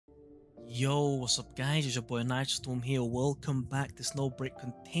Yo, what's up guys, it's your boy Nitrostorm here. Welcome back to Snowbreak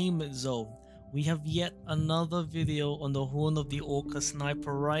Containment Zone. We have yet another video on the Horn of the Orca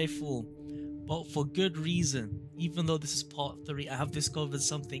sniper rifle, but for good reason. Even though this is part 3, I have discovered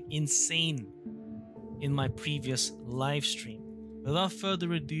something insane in my previous live stream. Without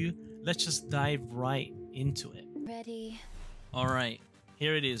further ado, let's just dive right into it. Ready. Alright,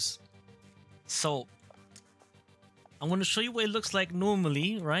 here it is. So, I'm going to show you what it looks like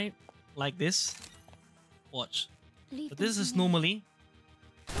normally, right? Like this. Watch. But this is normally,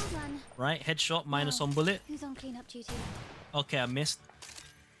 right? Headshot minus one bullet. Who's on cleanup duty? Okay, I missed.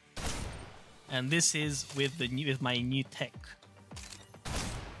 And this is with my new tech.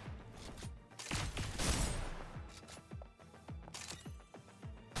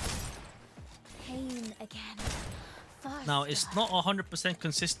 Pain again. Faster. Now it's not 100%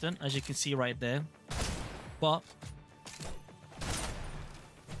 consistent, as you can see right there, but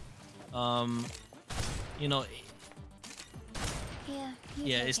you know,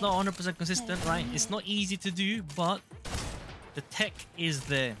 yeah, it's not 100% consistent, right? It's not easy to do, but the tech is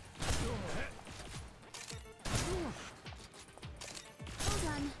there. Well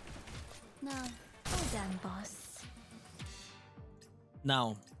done. No, well done, boss.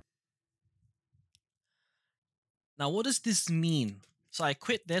 Now, what does this mean? So I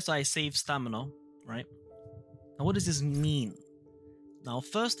quit there, so I save stamina, right? Now, what does this mean? Now,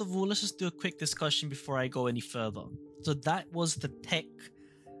 first of all, let's just do a quick discussion before I go any further. So that was the tech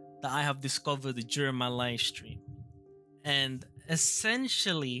that I have discovered during my live stream. And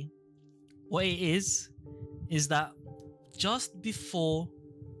essentially, what it is that just before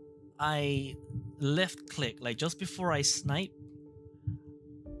I left click, like just before I snipe,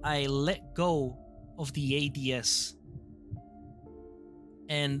 I let go of the ADS.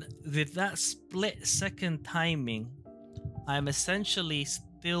 And with that split second timing, I'm essentially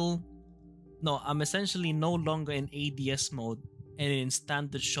no longer in ADS mode and in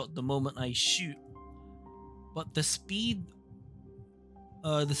standard shot the moment I shoot. But the speed,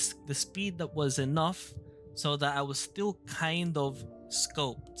 the speed that was enough so that I was still kind of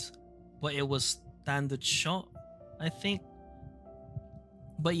scoped, but it was standard shot, I think.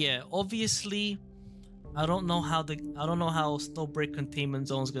 But yeah, obviously, I don't know how Snowbreak Containment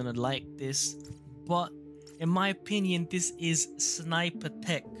Zone is gonna like this, but in my opinion, this is sniper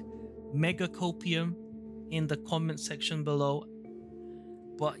tech. Mega copium in the comment section below.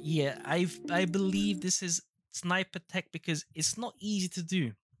 But yeah, I believe this is sniper tech because it's not easy to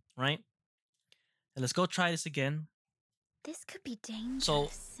do, right? And let's go try this again. This could be dangerous.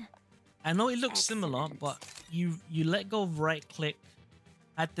 So I know it looks similar, but you let go of right click.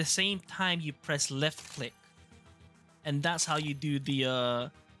 At the same time, you press left click, and that's how you do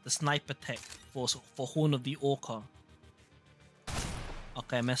the sniper tech for Horn of the Orca.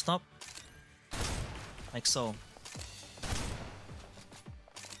 Okay, I messed up. Like so.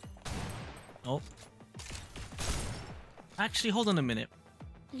 Nope. Actually, hold on a minute.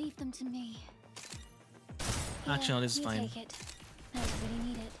 Leave them to me. Actually, no, this is fine. Take it. I don't really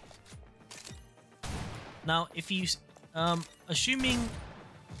need it. Now, if you, assuming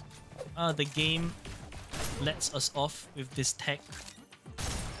the game lets us off with this tech,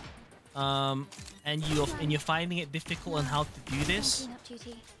 and you're finding it difficult on how to do this,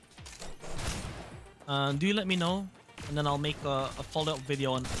 do let me know, and then I'll make a follow-up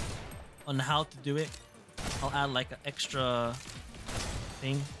video on how to do it. I'll add like an extra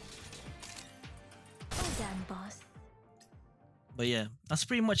thing. Well done, boss. But yeah, that's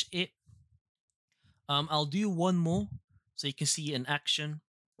pretty much it. I'll do one more so you can see in action.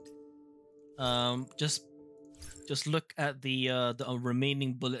 Just look at the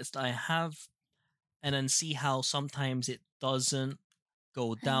remaining bullets that I have, and then see how sometimes it doesn't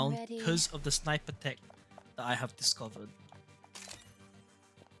go down because of the sniper tech that I have discovered.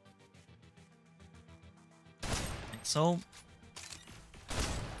 Like so.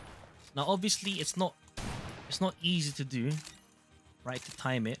 Now obviously it's not easy to do, right, to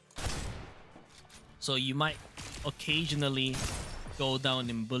time it. So you might occasionally go down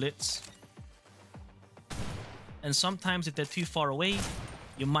in bullets. And sometimes if they're too far away,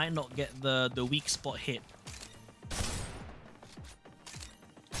 you might not get the weak spot hit.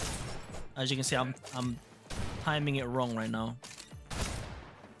 As you can see, I'm timing it wrong right now.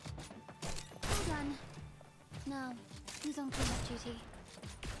 Well done. Now, who's on cleanup duty?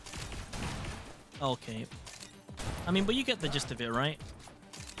 Okay. I mean, but you get the gist of it, right?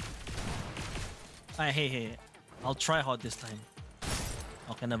 Hey. I'll try hard this time.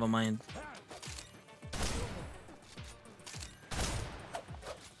 Okay, never mind.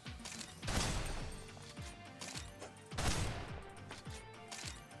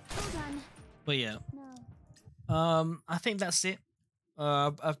 done. But yeah, No. I think that's it.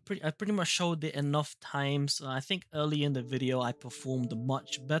 I've pretty much showed it enough times. I think early in the video I performed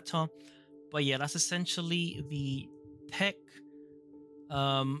much better. But yeah, that's essentially the tech.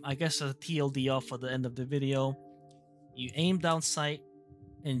 I guess a TLDR for the end of the video. You aim down sight,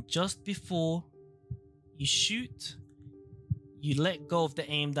 and just before you shoot, you let go of the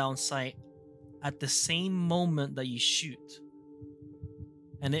aim down sight at the same moment that you shoot,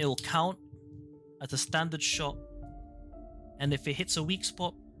 and it will count as a standard shot. And if it hits a weak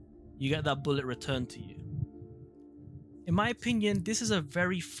spot, you get that bullet returned to you. In my opinion, this is a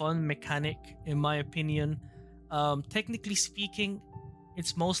very fun mechanic. In my opinion, technically speaking,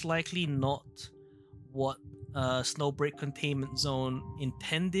 it's most likely not what Snowbreak Containment Zone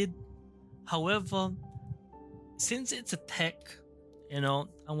intended. However, since it's a tech, you know,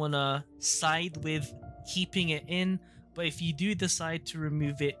 I want to side with keeping it in. But if you do decide to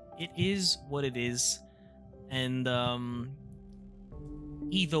remove it, it is what it is. And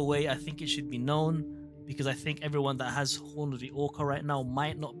either way, I think it should be known, because I think everyone that has Horn of the Orca right now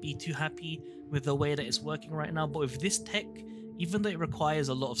might not be too happy with the way that it's working right now. But with this tech, even though it requires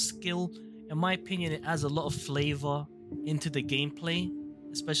a lot of skill, in my opinion, it adds a lot of flavor into the gameplay,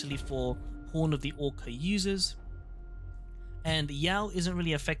 especially for Horn of the Orca users. And Yao isn't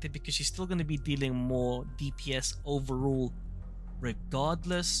really affected because she's still going to be dealing more DPS overall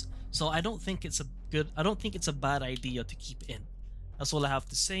regardless. So I don't think it's a bad idea to keep it in. That's all I have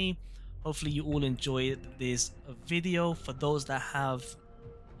to say. Hopefully you all enjoyed this video. For those that have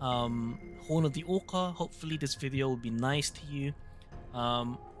Horn of the Orca, hopefully this video will be nice to you.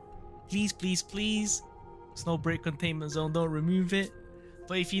 Please, Snowbreak Containment Zone, don't remove it.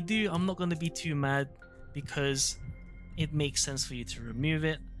 But if you do, I'm not going to be too mad, because it makes sense for you to remove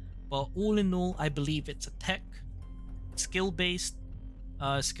it. But all in all, I believe it's a tech, skill-based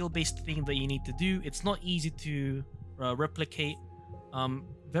thing that you need to do. It's not easy to replicate.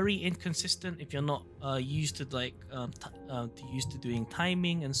 Very inconsistent if you're not used to doing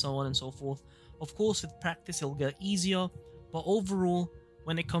timing and so on and so forth. Of course, with practice it'll get easier, but overall,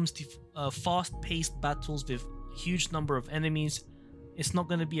 when it comes to fast-paced battles with a huge number of enemies, it's not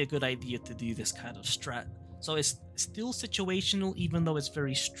going to be a good idea to do this kind of strat. So it's still situational, even though it's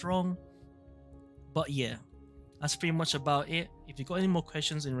very strong. But yeah, that's pretty much about it. If you've got any more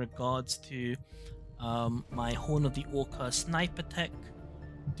questions in regards to my Horn of the Orca sniper tech,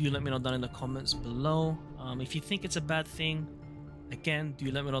 do let me know down in the comments below. If you think it's a bad thing, again,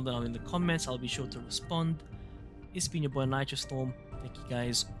 do let me know down in the comments. I'll be sure to respond. It's been your boy Nitrostorm. Thank you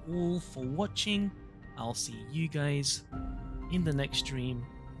guys all for watching. I'll see you guys in the next stream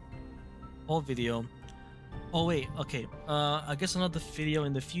or video. Oh wait, okay, I guess another video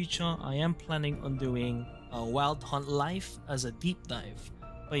in the future. I am planning on doing a Wild Hunt Life as a deep dive.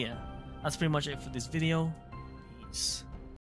 But yeah, that's pretty much it for this video. Peace.